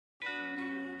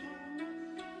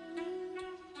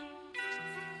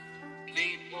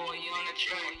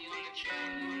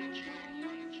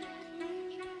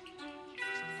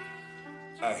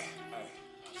Hey.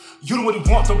 You don't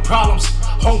really want them problems,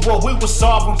 homeboy, we will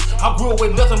solve them. I grew up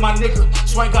with nothing, my nigga,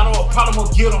 so I ain't got no problem,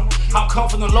 I'll get them. I come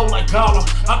from the low like Gollum,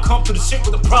 I come through the shit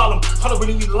with a problem. I don't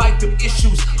really like them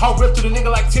issues, I'll rip through the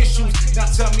nigga like tissues. Now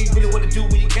tell me really what to do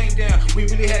when you came down. We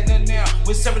really had nothing now,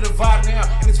 we're 7 to 5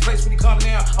 now. In this place when you come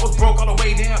down, I was broke all the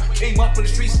way down. Came up in the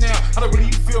streets now, how do really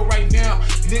you feel right now?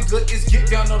 Nigga, it's get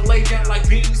down to lay down like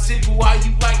being single, why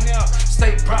you like now?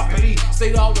 State property,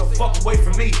 stay all the fuck away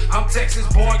from me. I'm Texas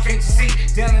born, can't you see?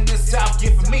 Down in the South,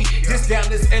 get for me. This down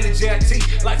this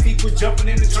L.E.J.I.T. Like people jumping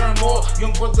in the turmoil.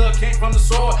 Young brother came from the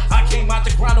soil. I came out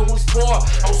the ground, I was spoiled.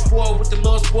 I was spoiled with the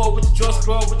love, spoiled with the drug,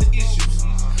 spoiled with the issues.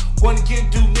 Wanna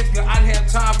get do nigga, I didn't have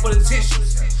time for the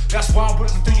tissues. That's why I'm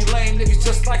working through your lane, niggas,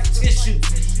 just like the tissue.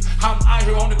 I'm out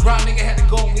here on the ground, nigga, had to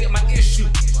go and get my issue.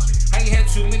 I ain't had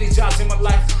too many jobs in my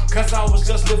life, cause I was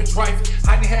just living trife.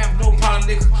 I didn't have no problem,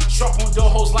 nigga, sharp on door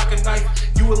holes like a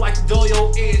knife. You would like to dull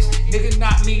your edge, nigga,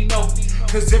 not me, no.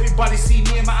 Cause everybody see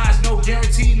me in my eyes, no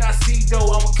guarantee, not see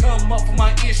though. I'ma come up for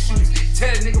my issues. Tell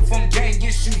a nigga from gang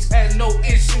issues, had no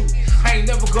issue. I ain't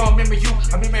never gonna remember you,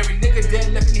 I remember every nigga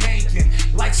that left me hanging.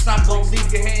 Like snot gonna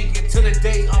leave you hanging, till the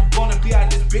day I'm gonna be out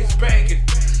this bitch bragging.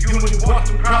 You really want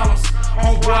them problems,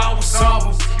 homeboy, I will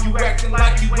solve them. You acting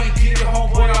like you ain't get it,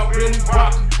 homeboy, I really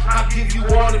rock them. I'll give you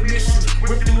all the issues,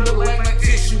 rip through the lane like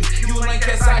tissue. You ain't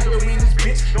cats out here in this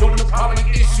bitch, don't know the problem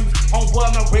issues. Homeboy,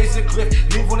 I'm not raising the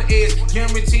cliff, live on the edge.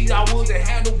 Guaranteed I will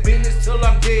handle business till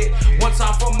I'm dead. One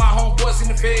time for my homeboys in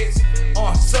the feds.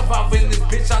 Surviving this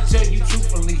bitch, I tell you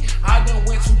truthfully. I done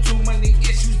went through too many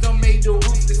issues, done made the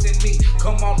ruthless in me.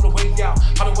 Come all the way out,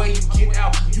 how the way you get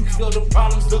out. You feel the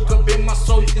problems, look up in my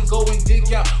soul, you can go and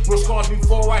dig out. Real scars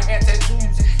before I had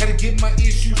tattoos, had to get my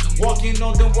issues. Walking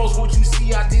on them roads, what you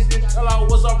see, I did it till I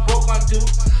was up broke, my dude.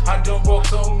 I done walked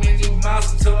so many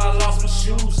miles until I lost my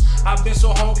shoes. I've been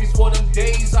so hungry for them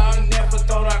days, I never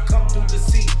thought I'd come through the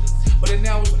sea. But then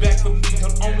now it's back for me. The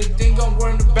only thing I'm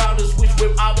worried about is which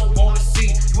whip I don't wanna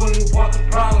see. You really want the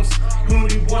problems, you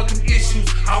really want them issues.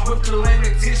 I whip the lane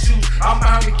like tissues, I'm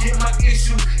out to get my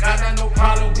issues. I got no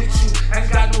problem with you, I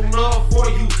ain't got no love for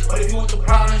you. But if you want the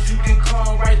problems, you can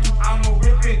come right through. I'm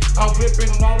ripping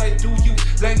all right through you.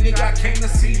 Like nigga, I came to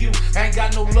see you. I ain't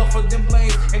got no love for them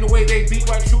blames, and the way they be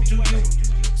right true to you.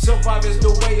 Survive is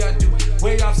the way I do,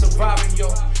 way I'm surviving,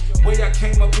 yo. Way I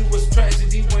came up, it was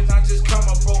tragedy when I just come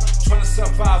up, bro. Trying to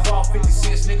survive all 50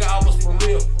 cents, nigga, I was for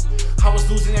real. I was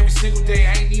losing every single day,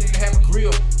 I ain't even have a grill.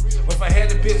 But if I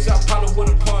had a bitch, I probably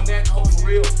would've pawned that hoe for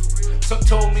real. Some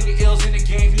told me the L's in the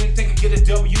game, you didn't think I'd get a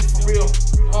W for real.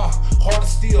 Hard to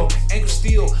steal, ankle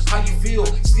steel, how you feel?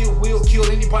 Still will kill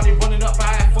anybody running up,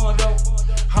 I have fun though.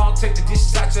 I don't take the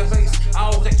dishes out your face,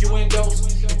 I don't take your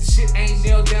windows. If the shit ain't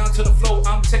nailed down to the floor,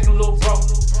 I'm taking a little bro.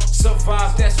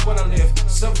 Survive, that's what I live.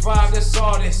 Survive, that's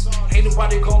all this. Ain't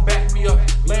nobody gon' back me up.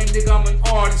 Lame nigga, I'm an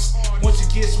artist. Once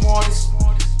you get smartest,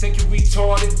 think you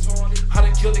retarded. How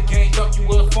to kill the game, duck you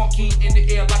up funky in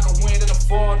the air like a wind in a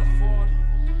fart.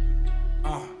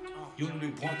 You don't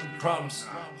really want them problems,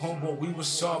 homeboy, we will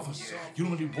solve them. You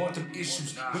don't really want them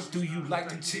issues, rip through you like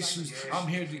them tissues. I'm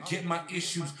here to get my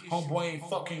issues, homeboy, ain't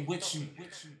fucking with you.